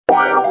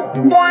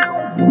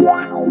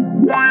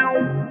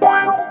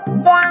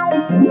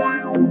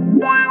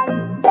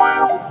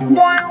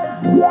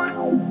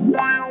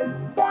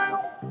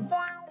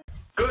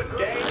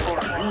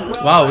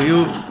Wow,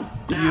 you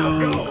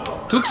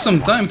took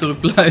some time to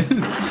reply.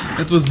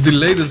 It was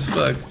delayed as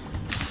fuck.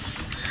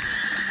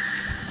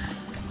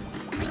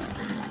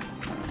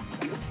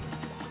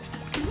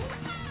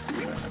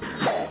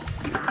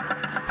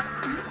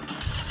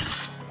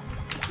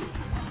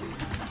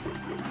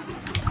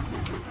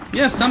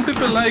 Yeah, some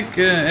people like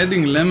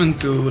adding lemon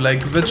to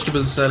like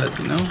vegetable salad,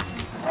 you know?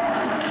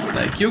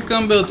 Like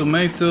cucumber,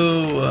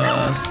 tomato,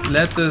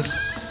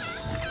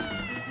 lettuce,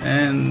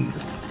 and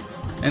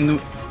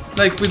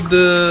like with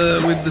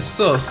the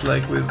sauce,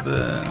 like with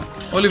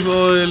olive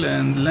oil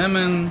and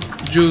lemon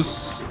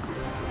juice.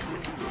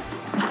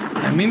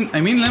 I mean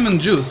lemon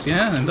juice,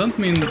 yeah? I don't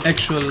mean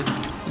actual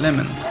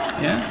lemon,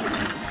 yeah?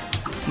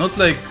 Not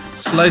like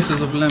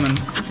slices of lemon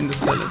in the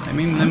salad. I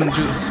mean lemon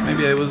juice.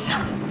 Maybe I was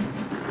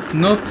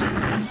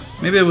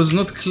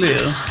not clear.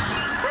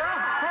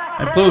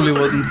 I probably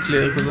wasn't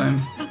clear because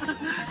I'm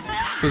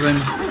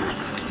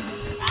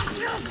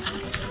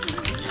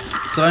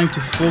trying to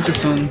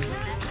focus on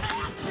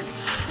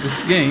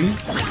this game,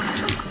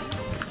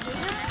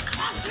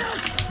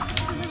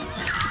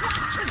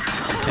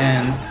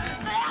 and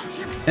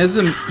as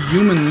a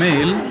human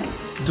male,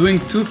 doing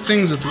two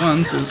things at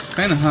once is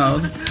kind of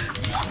hard,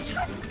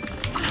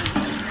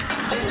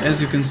 as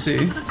you can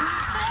see.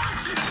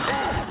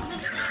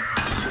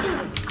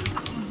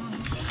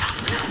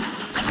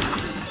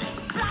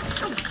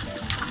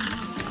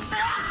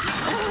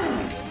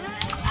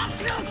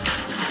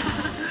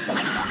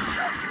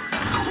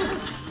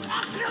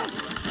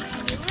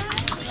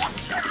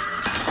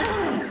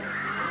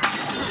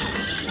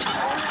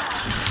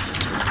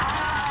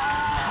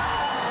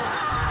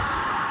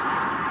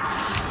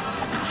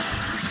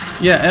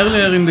 Yeah,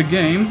 earlier in the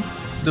game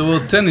there were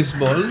tennis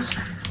balls,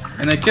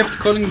 and I kept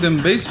calling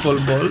them baseballs,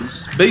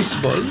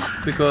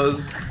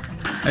 because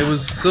I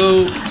was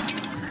so...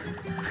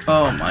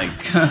 oh my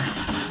god,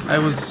 I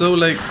was so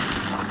like...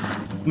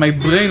 my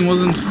brain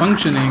wasn't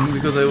functioning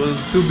because I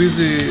was too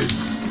busy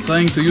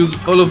trying to use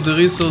all of the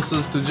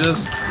resources to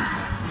just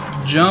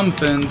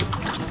jump and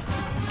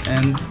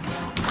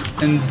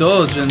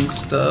dodge and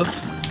stuff.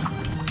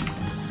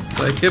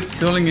 So I kept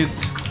calling it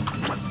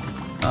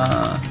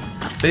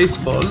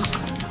baseballs,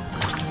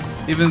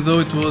 even though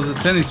it was a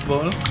tennis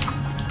ball.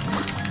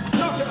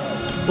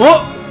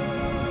 Whoa!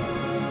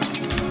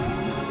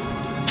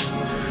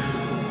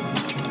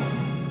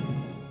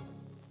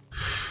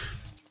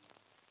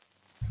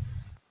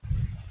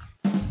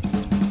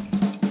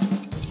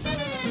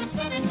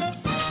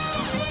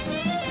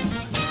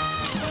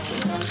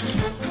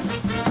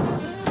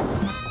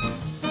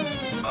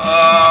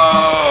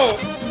 Oh!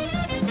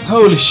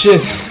 Holy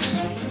shit!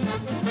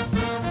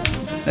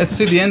 Let's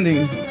see the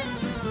ending.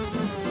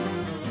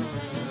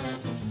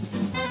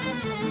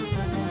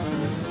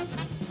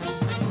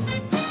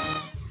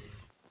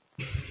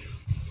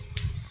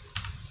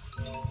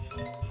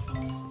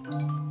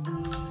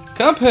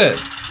 Cuphead!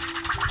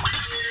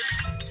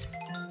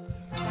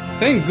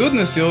 Thank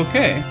goodness you're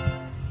okay.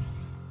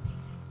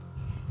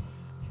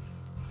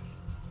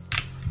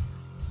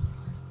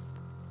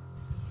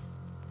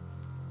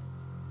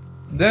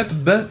 That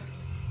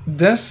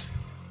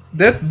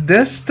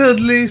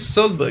dastardly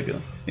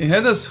Saltbaker. He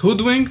had us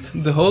hoodwinked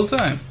the whole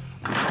time.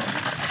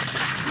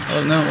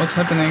 Oh no, what's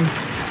happening?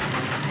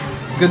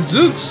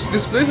 Gadzooks!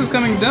 This place is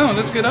coming down,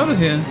 let's get out of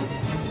here.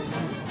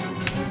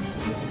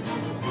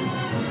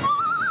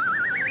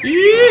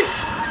 Eek!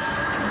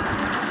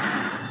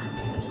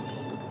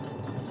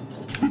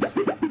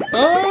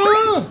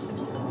 Oh!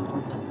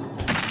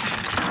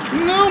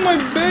 No, my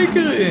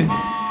bakery!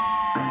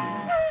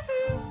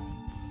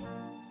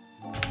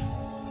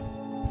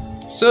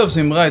 Serves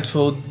him right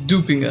for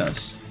duping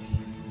us.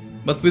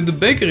 But with the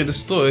bakery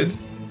destroyed,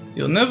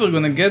 you're never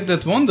gonna get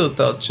that Wonder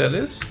Tart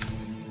chalice.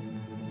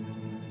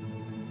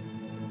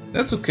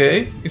 That's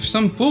okay. If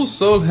some poor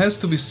soul has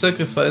to be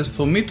sacrificed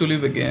for me to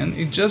live again,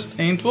 it just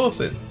ain't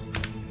worth it.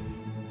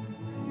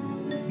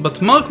 But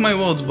mark my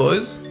words,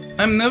 boys,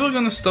 I'm never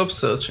gonna stop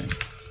searching.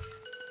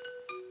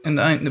 And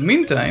in the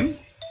meantime,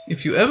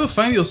 if you ever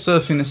find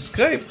yourself in a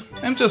scrape,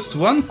 I'm just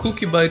one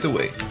cookie bite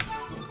away.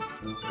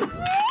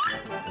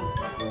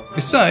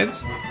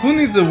 Besides, who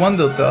needs a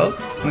Wonder Tart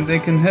when they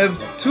can have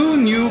two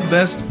new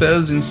best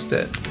pals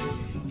instead?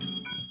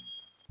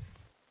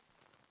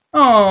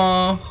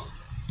 Aww,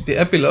 the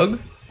epilogue.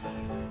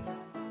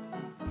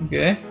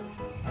 Okay.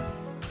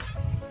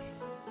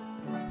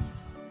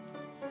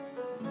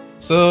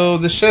 So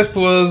the chef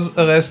was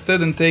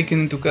arrested and taken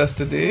into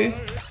custody.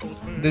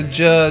 The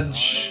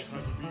judge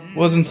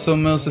wasn't so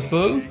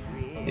merciful.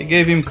 He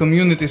gave him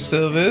community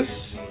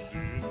service.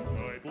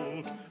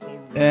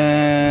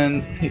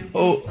 And he...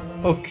 oh,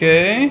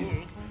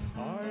 okay.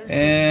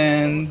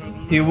 And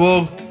he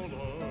worked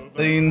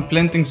in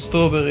planting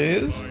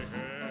strawberries.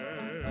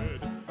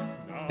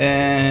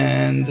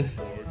 And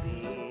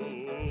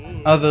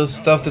other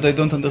stuff that I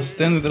don't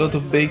understand, with a lot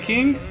of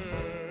baking.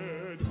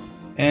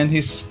 and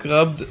he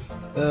scrubbed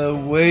a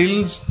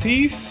whale's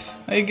teeth,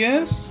 I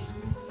guess,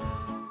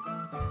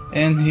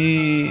 and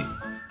he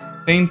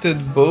painted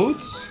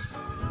boats,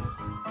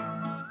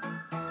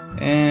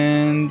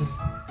 and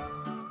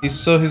he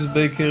saw his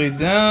bakery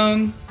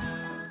down,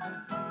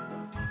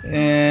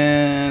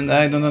 and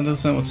I don't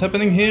understand what's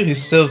happening here. He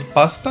served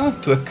pasta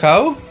to a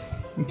cow,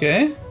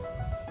 okay,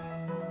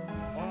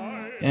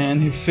 and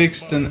he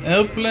fixed an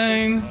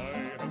airplane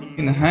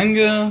in a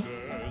hangar,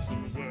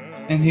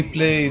 and he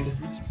played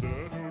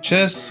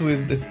chess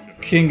with the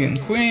king and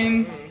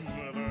queen,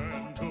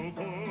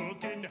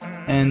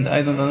 and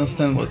I don't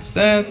understand what's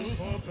that,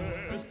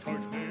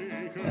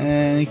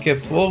 and he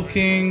kept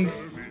working,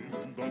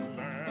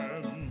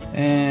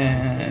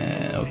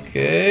 and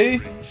okay,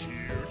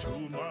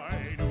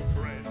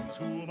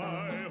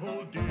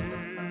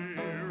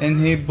 and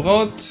he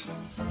brought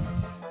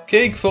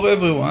cake for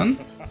everyone,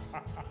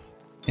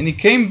 and he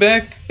came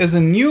back as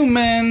a new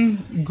man,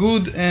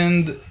 good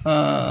and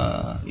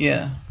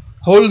yeah,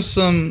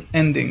 wholesome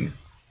ending.